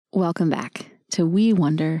Welcome back to We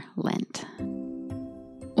Wonder Lent.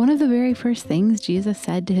 One of the very first things Jesus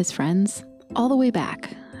said to his friends, all the way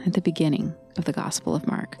back at the beginning of the Gospel of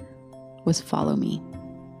Mark, was follow me.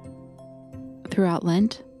 Throughout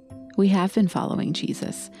Lent, we have been following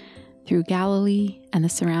Jesus through Galilee and the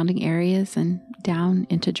surrounding areas and down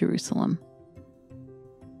into Jerusalem.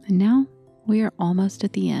 And now we are almost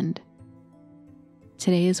at the end.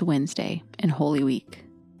 Today is Wednesday in Holy Week.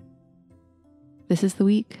 This is the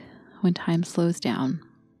week when time slows down,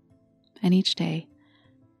 and each day,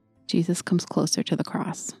 Jesus comes closer to the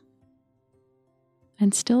cross.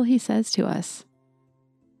 And still he says to us,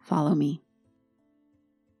 follow me.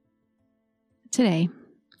 Today,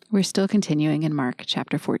 we're still continuing in Mark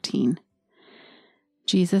chapter 14.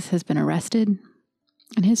 Jesus has been arrested,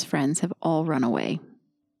 and his friends have all run away.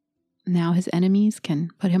 Now his enemies can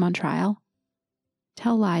put him on trial,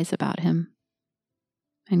 tell lies about him,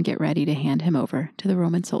 and get ready to hand him over to the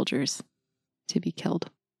Roman soldiers to be killed.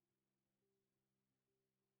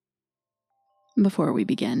 Before we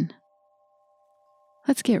begin,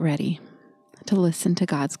 let's get ready to listen to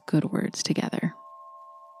God's good words together.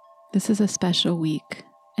 This is a special week,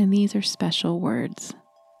 and these are special words.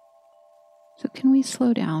 So can we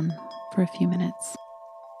slow down for a few minutes?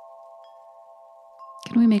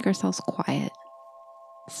 Can we make ourselves quiet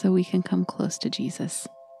so we can come close to Jesus?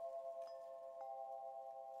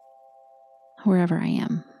 Wherever I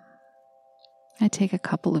am, I take a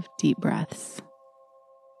couple of deep breaths.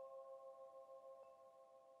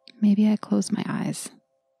 Maybe I close my eyes.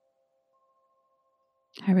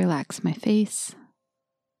 I relax my face.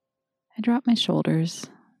 I drop my shoulders.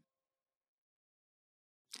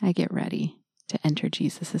 I get ready to enter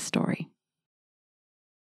Jesus' story.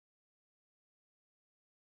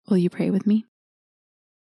 Will you pray with me?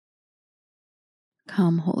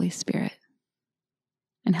 Come, Holy Spirit,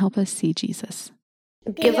 and help us see Jesus.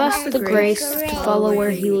 Give us the grace to follow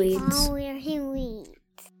where he leads.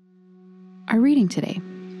 Our reading today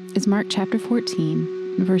is Mark chapter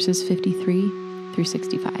 14, verses 53 through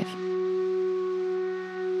 65.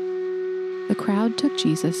 The crowd took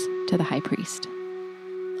Jesus to the high priest.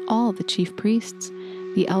 All the chief priests,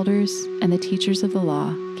 the elders, and the teachers of the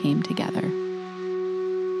law came together.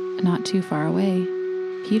 Not too far away,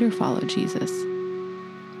 Peter followed Jesus.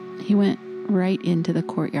 He went right into the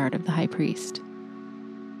courtyard of the high priest.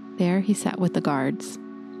 There he sat with the guards,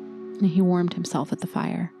 and he warmed himself at the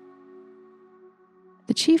fire.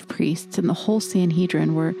 The chief priests and the whole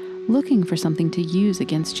Sanhedrin were looking for something to use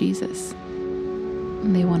against Jesus.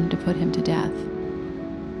 They wanted to put him to death,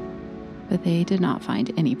 but they did not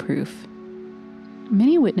find any proof.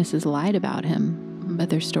 Many witnesses lied about him, but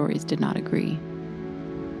their stories did not agree.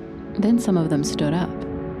 Then some of them stood up.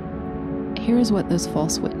 Here is what those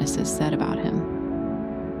false witnesses said about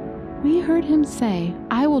him. We heard him say,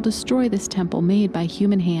 I will destroy this temple made by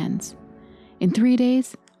human hands. In 3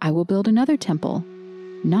 days, I will build another temple,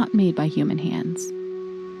 not made by human hands.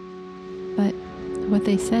 But what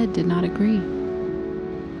they said did not agree.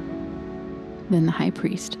 Then the high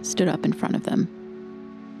priest stood up in front of them.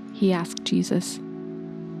 He asked Jesus,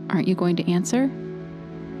 Aren't you going to answer?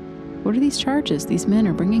 What are these charges these men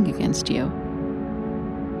are bringing against you?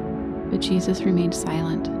 But Jesus remained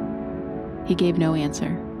silent. He gave no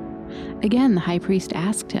answer. Again, the high priest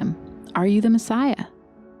asked him, Are you the Messiah?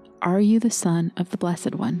 Are you the Son of the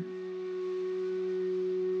Blessed One?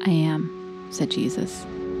 I am, said Jesus,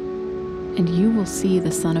 and you will see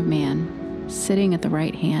the Son of Man sitting at the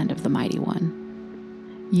right hand of the Mighty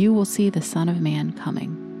One. You will see the Son of Man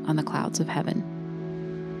coming on the clouds of heaven.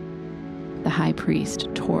 The high priest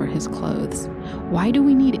tore his clothes. Why do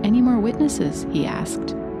we need any more witnesses? He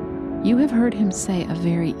asked. You have heard him say a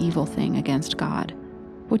very evil thing against God.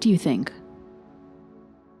 What do you think?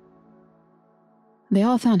 They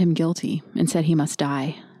all found him guilty and said he must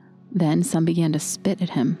die. Then some began to spit at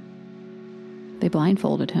him. They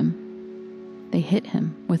blindfolded him. They hit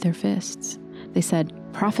him with their fists. They said,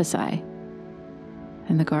 Prophesy.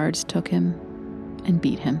 And the guards took him and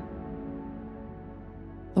beat him.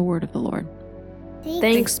 The word of the Lord.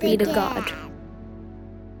 Thanks be to God.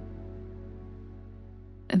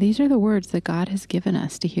 These are the words that God has given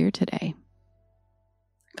us to hear today.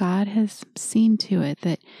 God has seen to it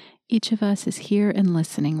that each of us is here and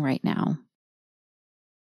listening right now.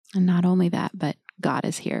 And not only that, but God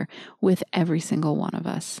is here with every single one of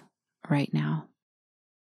us right now.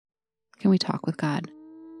 Can we talk with God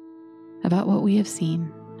about what we have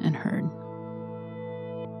seen and heard?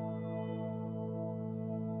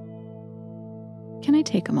 Can I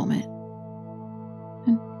take a moment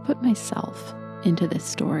and put myself into this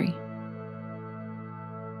story?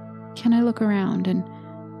 Can I look around and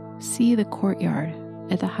see the courtyard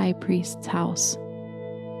at the high priest's house?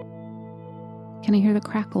 Can I hear the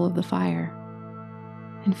crackle of the fire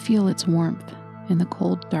and feel its warmth in the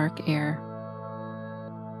cold, dark air?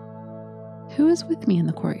 Who is with me in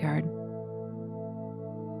the courtyard?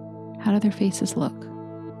 How do their faces look?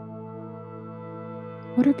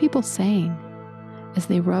 What are people saying as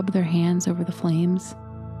they rub their hands over the flames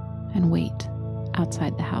and wait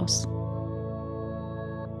outside the house?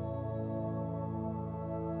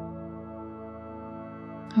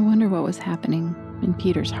 I wonder what was happening in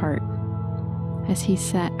Peter's heart as he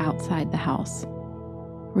sat outside the house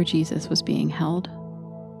where Jesus was being held.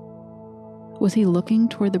 Was he looking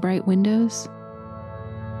toward the bright windows,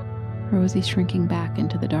 or was he shrinking back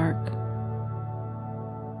into the dark?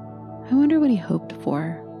 I wonder what he hoped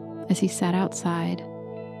for as he sat outside,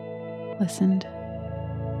 listened,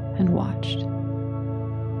 and watched.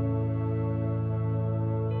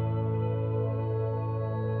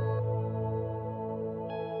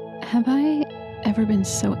 Have I ever been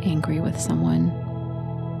so angry with someone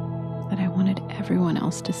that I wanted everyone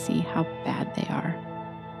else to see how bad they are?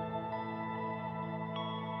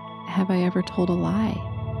 Have I ever told a lie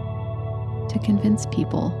to convince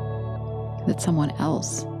people that someone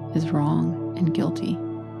else is wrong and guilty?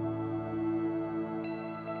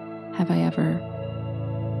 Have I ever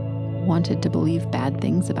wanted to believe bad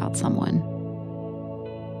things about someone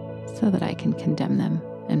so that I can condemn them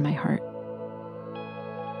in my heart?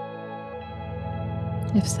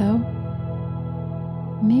 If so,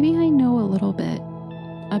 maybe I know a little bit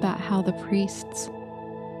about how the priests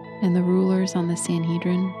and the rulers on the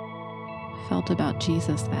Sanhedrin felt about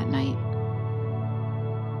Jesus that night.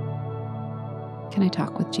 Can I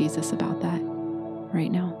talk with Jesus about that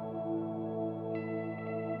right now?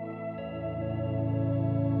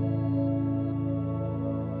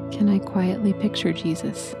 Can I quietly picture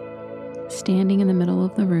Jesus standing in the middle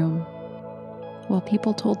of the room while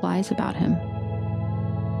people told lies about him?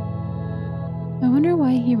 I wonder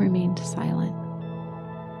why he remained silent.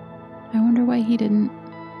 I wonder why he didn't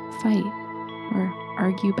fight or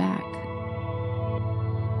argue back.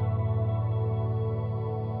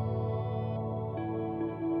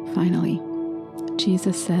 Finally,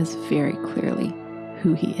 Jesus says very clearly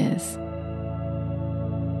who he is.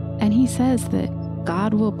 And he says that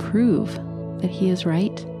God will prove that he is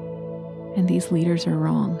right and these leaders are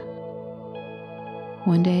wrong.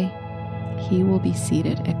 One day, he will be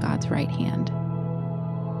seated at God's right hand.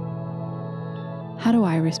 How do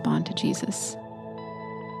I respond to Jesus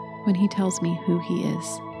when he tells me who he is?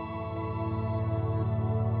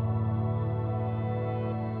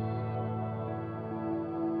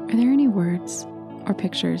 Are there any words or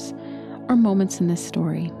pictures or moments in this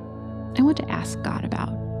story I want to ask God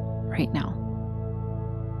about right now?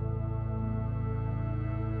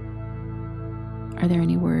 Are there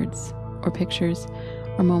any words or pictures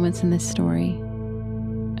or moments in this story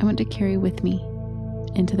I want to carry with me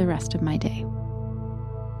into the rest of my day?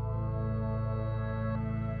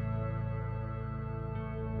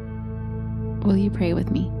 Will you pray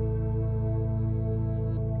with me?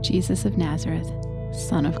 Jesus of Nazareth,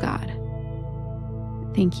 Son of God,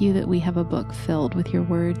 thank you that we have a book filled with your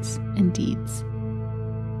words and deeds.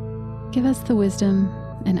 Give us the wisdom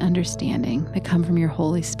and understanding that come from your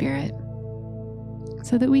Holy Spirit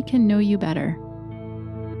so that we can know you better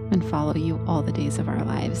and follow you all the days of our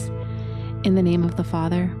lives. In the name of the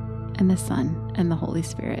Father, and the Son, and the Holy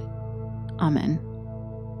Spirit. Amen.